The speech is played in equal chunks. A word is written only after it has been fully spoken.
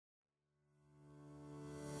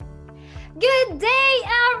Good day,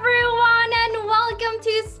 everyone, and welcome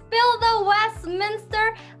to Spill the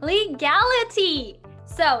Westminster Legality.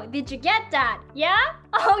 So, did you get that? Yeah?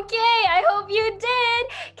 Okay, I hope you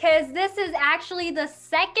did, because this is actually the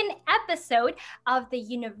second episode of the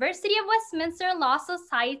University of Westminster Law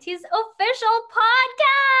Society's official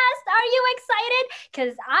podcast. Are you excited?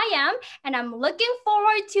 Because I am, and I'm looking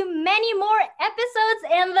forward to many more episodes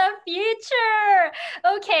in the future.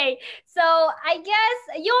 Okay, so I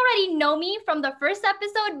guess you already know me from the first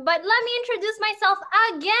episode, but let me introduce myself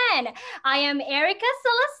again. I am Erica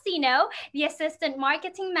Celestino, the Assistant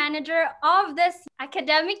Marketing Manager of this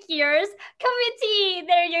academic year's committee.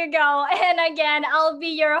 There you go. And again, I'll be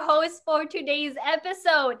your host for today's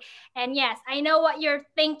episode. And yes, I know what you're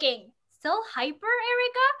thinking. Still hyper,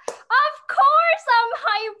 Erica? Of course I'm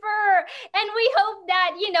hyper. And we hope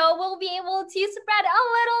that, we'll be able to spread a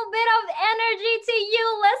little bit of energy to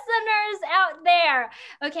you listeners out there.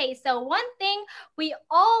 Okay, so one thing we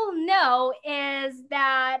all know is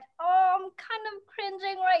that, I'm kind of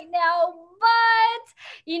cringing right now,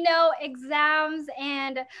 but, exams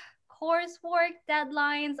and coursework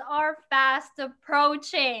deadlines are fast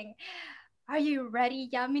approaching. Are you ready,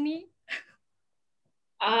 Yamini?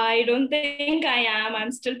 I don't think I am.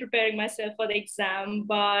 I'm still preparing myself for the exam.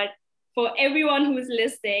 But for everyone who is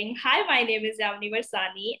listening, hi, my name is Yamini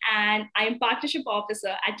Varsani, and I'm Partnership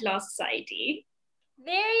Officer at Law Society.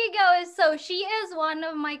 There you go. So she is one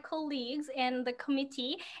of my colleagues in the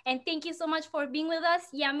committee. And thank you so much for being with us,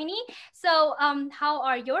 Yamini. So how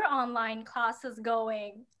are your online classes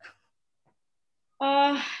going? They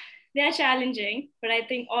are challenging, but I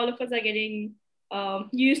think all of us are getting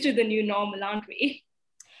used to the new normal, aren't we?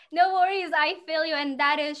 No worries, I feel you, and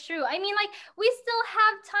that is true. I mean, we still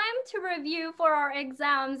have time to review for our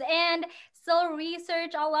exams and still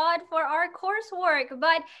research a lot for our coursework.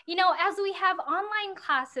 But, as we have online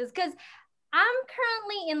classes, because I'm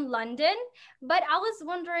currently in London, but I was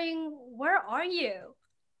wondering, where are you?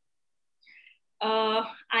 I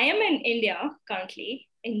am in India currently,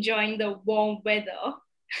 enjoying the warm weather.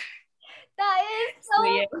 That is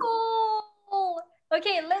so cool.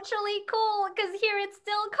 Okay, literally cool, because here it's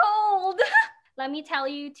still cold. Let me tell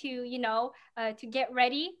you to get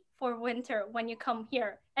ready for winter when you come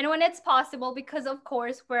here and when it's possible, because of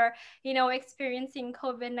course we're experiencing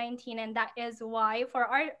COVID-19, and that is why, for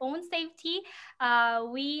our own safety,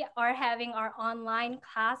 we are having our online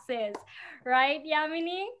classes, right,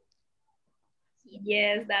 Yamini?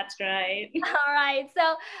 Yes, that's right. All right.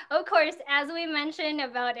 So, of course, as we mentioned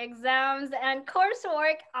about exams and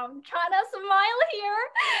coursework, I'm trying to smile here.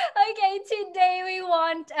 Okay, today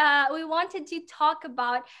we wanted to talk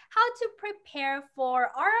about how to prepare for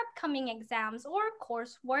our upcoming exams or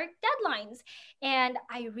coursework deadlines. And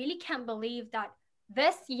I really can't believe that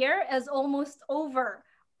this year is almost over.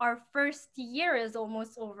 Our first year is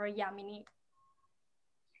almost over, Yamini.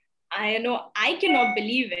 I know, I cannot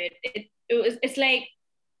believe it. It's like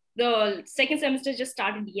the second semester just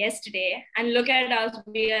started yesterday, and look at us,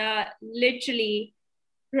 we are literally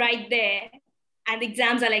right there, and the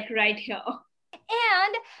exams are like right here.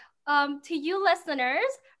 And to you listeners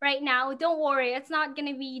right now, don't worry, it's not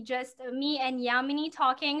going to be just me and Yamini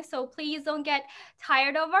talking, so please don't get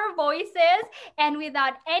tired of our voices. And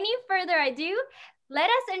without any further ado, let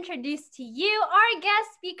us introduce to you our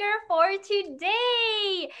guest speaker for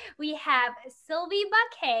today. We have Sylvie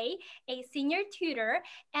Baquet, a senior tutor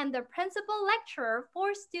and the principal lecturer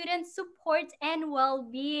for student support and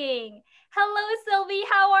well-being. Hello, Sylvie,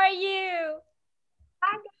 how are you?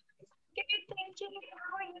 Hi, good, thank you.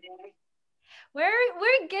 How are you?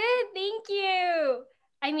 We're good, thank you.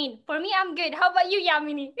 I mean, for me, I'm good. How about you,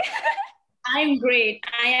 Yamini? I'm great.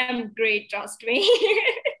 I am great, trust me.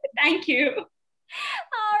 Thank you.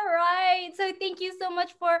 All right. So thank you so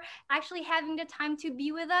much for actually having the time to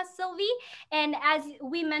be with us, Sylvie. And as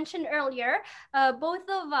we mentioned earlier, both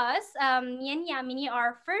of us, me and Yamini,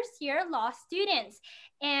 are first-year law students.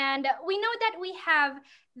 And we know that we have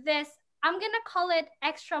this, I'm going to call it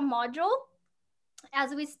extra module,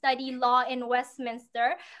 as we study law in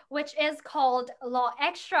Westminster, which is called Law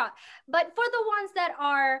Extra. But for the ones that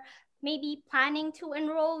are maybe planning to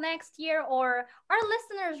enroll next year, or our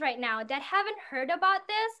listeners right now that haven't heard about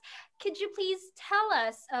this, could you please tell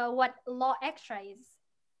us what Law Extra is?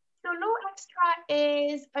 So Law Extra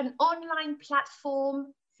is an online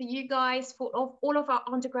platform for you guys, for all of our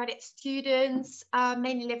undergraduate students,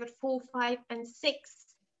 mainly level 4, 5, and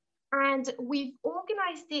 6. And we've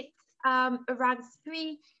organized it around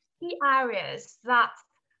 3 key areas that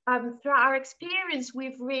through our experience,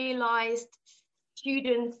 we've realized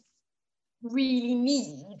students really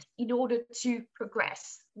need in order to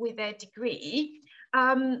progress with their degree.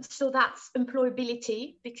 So that's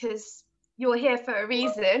employability, because you're here for a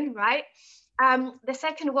reason, right? The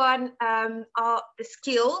second one are the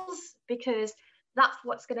skills, because that's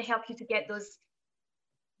what's going to help you to get those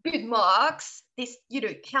good marks. This,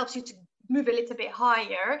 helps you to move a little bit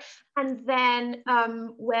higher. And then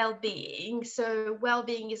well-being. So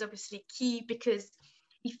well-being is obviously key, because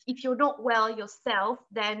if you're not well yourself,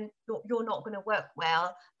 then you're not going to work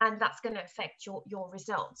well, and that's going to affect your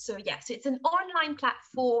results. So yes, it's an online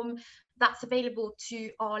platform that's available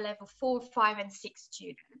to our level 4, 5, and 6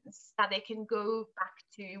 students that they can go back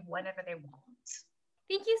to whenever they want.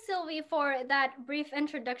 Thank you, Sylvie, for that brief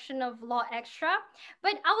introduction of Law Extra.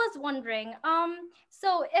 But I was wondering,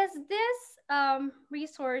 so is this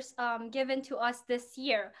resource given to us this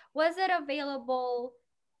year? Was it available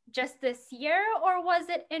just this year, or was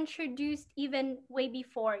it introduced even way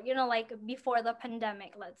before, like before the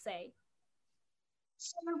pandemic, let's say?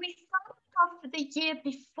 So we started off the year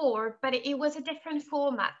before, but it was a different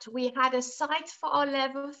format. We had a site for our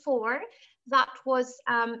level 4 that was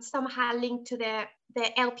somehow linked to their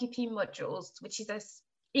LPP modules, which is a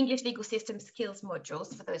English Legal System Skills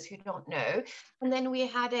modules, for those who don't know. And then we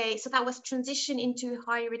had so that was transition into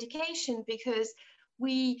higher education, because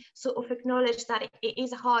we sort of acknowledge that it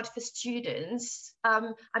is hard for students.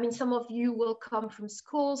 I mean, some of you will come from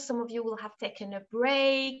school, some of you will have taken a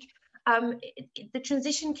break. The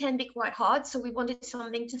transition can be quite hard, so we wanted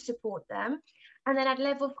something to support them. And then at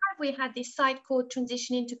level 5, we had this site called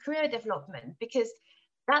Transition into Career Development, because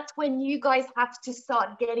that's when you guys have to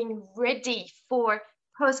start getting ready for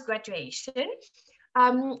post-graduation.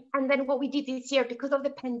 And then what we did this year, because of the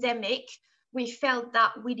pandemic, we felt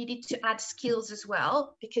that we needed to add skills as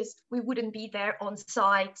well, because we wouldn't be there on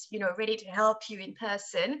site, ready to help you in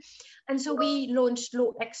person. And so we launched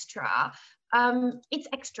Law Extra. It's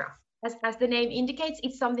extra. As the name indicates,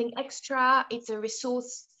 it's something extra. It's a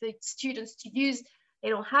resource for students to use. They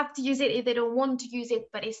don't have to use it if they don't want to use it,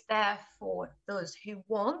 but it's there for those who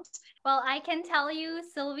want. Well, I can tell you,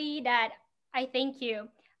 Sylvie, that I thank you.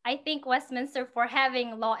 I thank Westminster for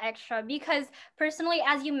having Law Extra, because personally,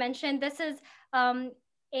 as you mentioned, this is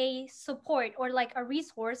a support, or like a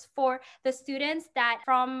resource for the students that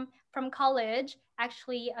from college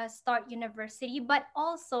actually start university, but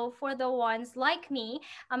also for the ones like me.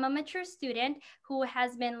 I'm a mature student who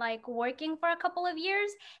has been like working for a couple of years,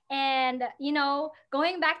 and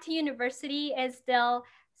going back to university is still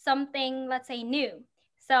something, let's say, new.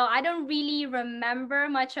 So I don't really remember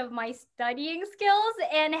much of my studying skills,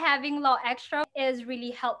 and having Law Extra is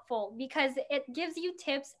really helpful, because it gives you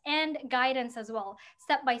tips and guidance as well,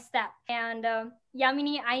 step by step. And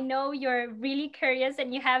Yamini, I know you're really curious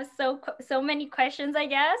and you have so many questions, I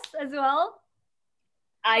guess, as well.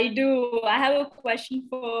 I do. I have a question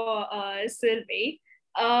for Sylvie.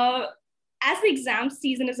 As the exam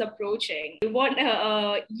season is approaching, what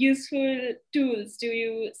useful tools do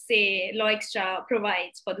you say Law Extra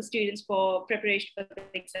provides for the students for preparation for the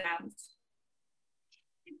exams?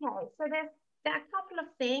 Okay, so there are a couple of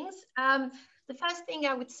things. The first thing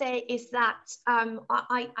I would say is that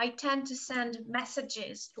I tend to send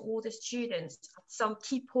messages to all the students at some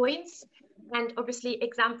key points, and obviously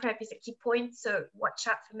exam prep is a key point, so watch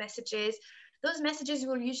out for messages. Those messages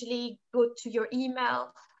will usually go to your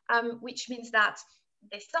email, which means that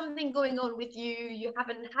there's something going on with you, you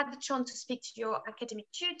haven't had the chance to speak to your academic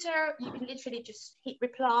tutor, you can literally just hit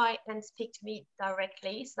reply and speak to me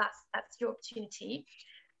directly. So that's your opportunity.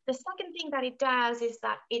 The second thing that it does is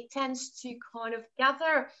that it tends to kind of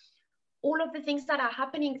gather all of the things that are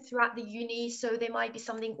happening throughout the uni. So there might be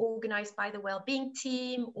something organized by the wellbeing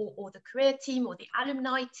team or the career team or the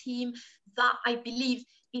alumni team that I believe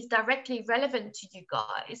is directly relevant to you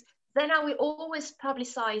guys. Then I will always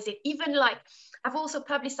publicize it. Even like I've also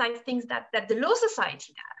publicized things that the Law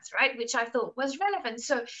Society does, right? Which I thought was relevant.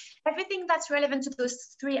 So everything that's relevant to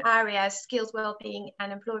those 3 areas, skills, well-being,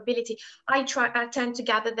 and employability, I tend to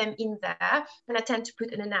gather them in there, and I tend to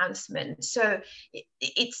put an announcement. So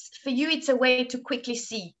it's for you, it's a way to quickly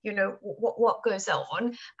see, what goes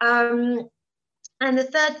on. And the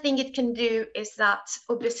third thing it can do is that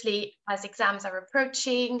obviously as exams are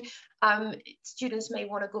approaching, students may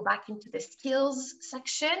want to go back into the skills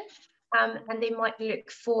section, and they might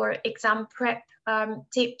look for exam prep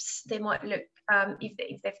tips. They might look,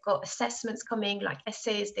 if they've got assessments coming like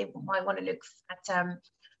essays, they might want to look at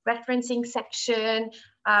referencing section,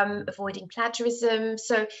 avoiding plagiarism.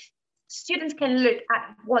 So students can look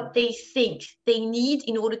at what they think they need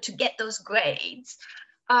in order to get those grades.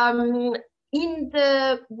 In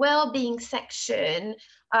the well-being section,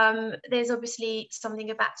 there's obviously something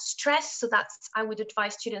about stress. So I would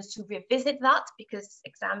advise students to revisit that because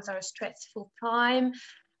exams are a stressful time.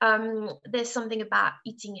 There's something about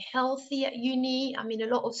eating healthy at uni. I mean,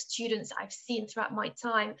 a lot of students I've seen throughout my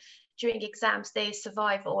time during exams, they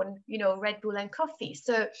survive on, Red Bull and coffee.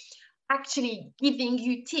 So actually giving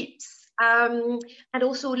you tips, and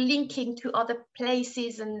also linking to other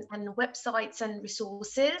places and websites and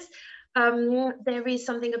resources. There is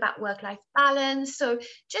something about work-life balance. So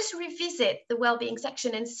just revisit the well-being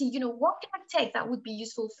section and see, what can I take that would be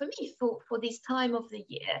useful for me for this time of the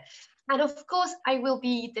year. And of course, I will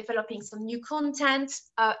be developing some new content,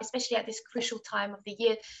 especially at this crucial time of the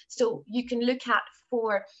year. So you can look at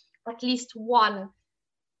for at least one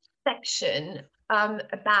section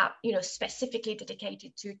about, specifically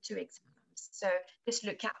dedicated to exams. So just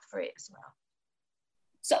look out for it as well.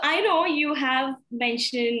 So I know you have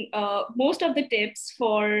mentioned most of the tips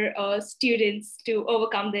for students to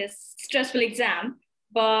overcome this stressful exam,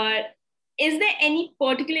 but is there any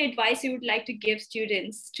particular advice you would like to give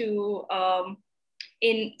students to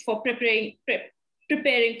for preparing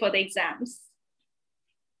for the exams?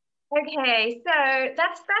 Okay, so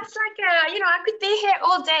that's like I could be here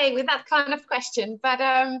all day with that kind of question, but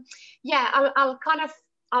yeah, I'll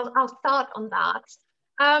start on that.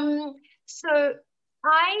 So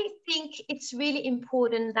I think it's really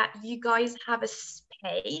important that you guys have a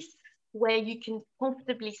space where you can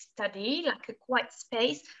comfortably study, like a quiet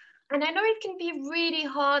space. And I know it can be really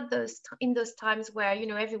hard in those times where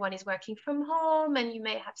everyone is working from home and you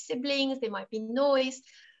may have siblings, there might be noise.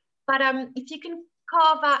 But if you can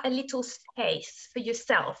carve out a little space for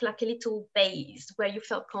yourself, like a little base where you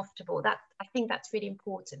feel comfortable, I think that's really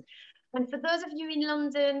important. And for those of you in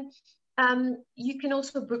London, you can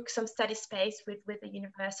also book some study space with the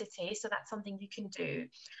university. So that's something you can do.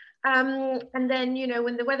 And then,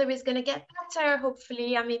 when the weather is going to get better,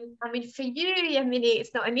 hopefully, I mean, for you,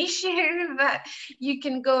 it's not an issue, but you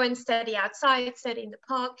can go and study outside, study in the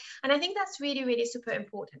park. And I think that's really, really super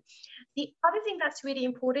important. The other thing that's really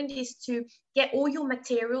important is to get all your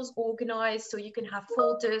materials organized so you can have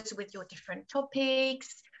folders with your different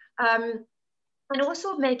topics. And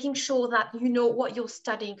also making sure that you know what you're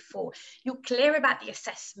studying for. You're clear about the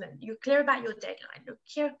assessment. You're clear about your deadline.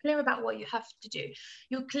 You're clear about what you have to do.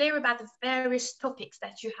 You're clear about the various topics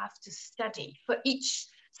that you have to study for each.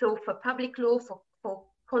 So for public law, for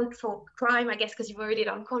crime, I guess, because you've already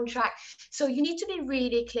done contract. So you need to be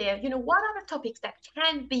really clear, what are the topics that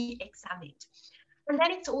can be examined? And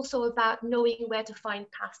then it's also about knowing where to find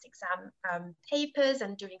past exam papers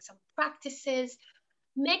and doing some practices,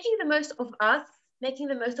 making the most of us, making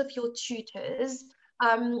the most of your tutors,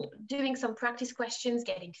 doing some practice questions,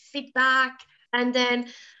 getting feedback. And then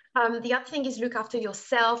the other thing is look after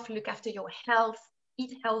yourself, look after your health,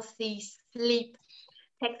 eat healthy, sleep,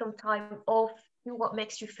 take some time off, do what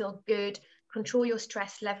makes you feel good, control your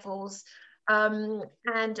stress levels.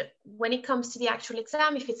 And when it comes to the actual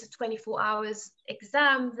exam, if it's a 24 hours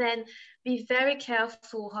exam, then be very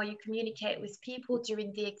careful how you communicate with people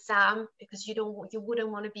during the exam, because you wouldn't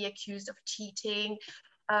want to be accused of cheating.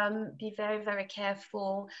 Be very, very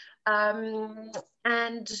careful.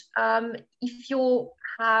 And if you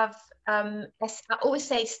have, I always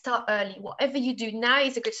say, start early. Whatever you do, now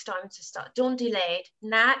is a good time to start. Don't delay it.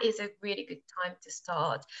 Now is a really good time to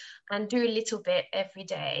start, and do a little bit every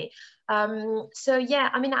day. So yeah,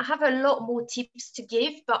 I have a lot more tips to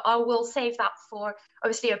give, but I will save that for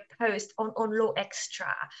obviously a post on Law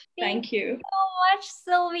Extra. Thank you so much,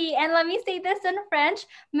 Sylvie. And let me say this in French.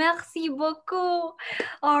 Merci beaucoup.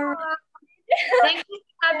 All right. Thank you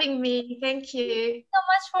for having me. Thank you. Thank you so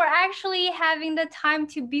much for actually having the time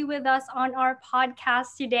to be with us on our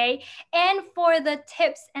podcast today, and for the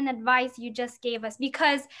tips and advice you just gave us,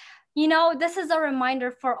 because this is a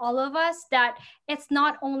reminder for all of us that it's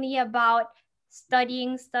not only about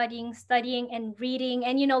studying and reading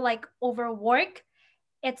and like overwork.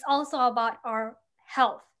 It's also about our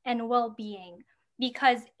health and well-being.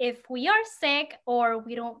 Because if we are sick or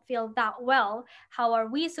we don't feel that well, how are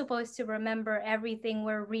we supposed to remember everything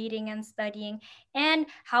we're reading and studying? And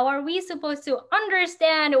how are we supposed to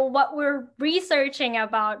understand what we're researching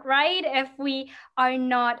about, right? If we are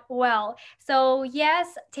not well. So yes,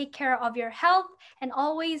 take care of your health and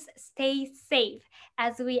always stay safe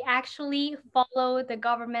as we actually follow the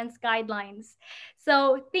government's guidelines.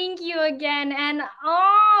 So thank you again. And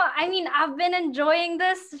I've been enjoying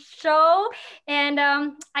this show, and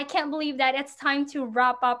I can't believe that it's time to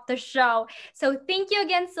wrap up the show. So thank you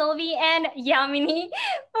again, Sylvie and Yamini,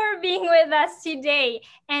 for being with us today.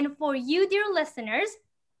 And for you, dear listeners,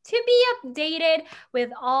 to be updated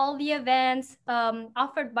with all the events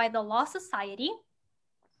offered by the Law Society,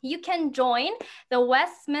 you can join the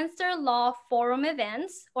Westminster Law Forum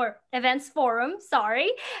events, or events forum,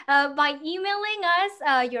 by emailing us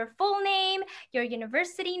your full name, your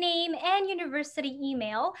university name, and university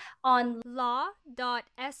email on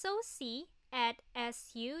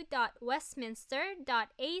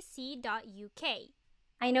law.soc@su.westminster.ac.uk.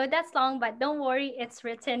 I know that's long, but don't worry, it's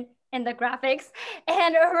written in the graphics.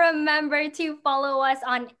 And remember to follow us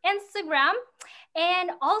on Instagram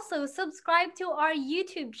and also subscribe to our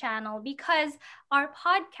YouTube channel, because our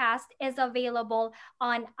podcast is available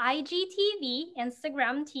on IGTV,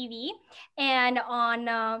 Instagram TV, and on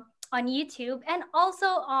YouTube, and also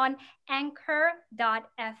on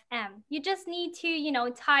anchor.fm. You just need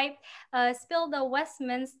to, type Spill the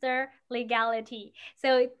Westminster Legality.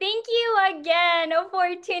 So thank you again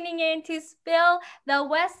for tuning in to Spill the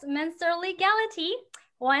Westminster Legality.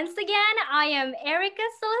 Once again, I am Erica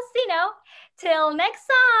Celestino. Till next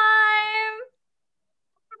time!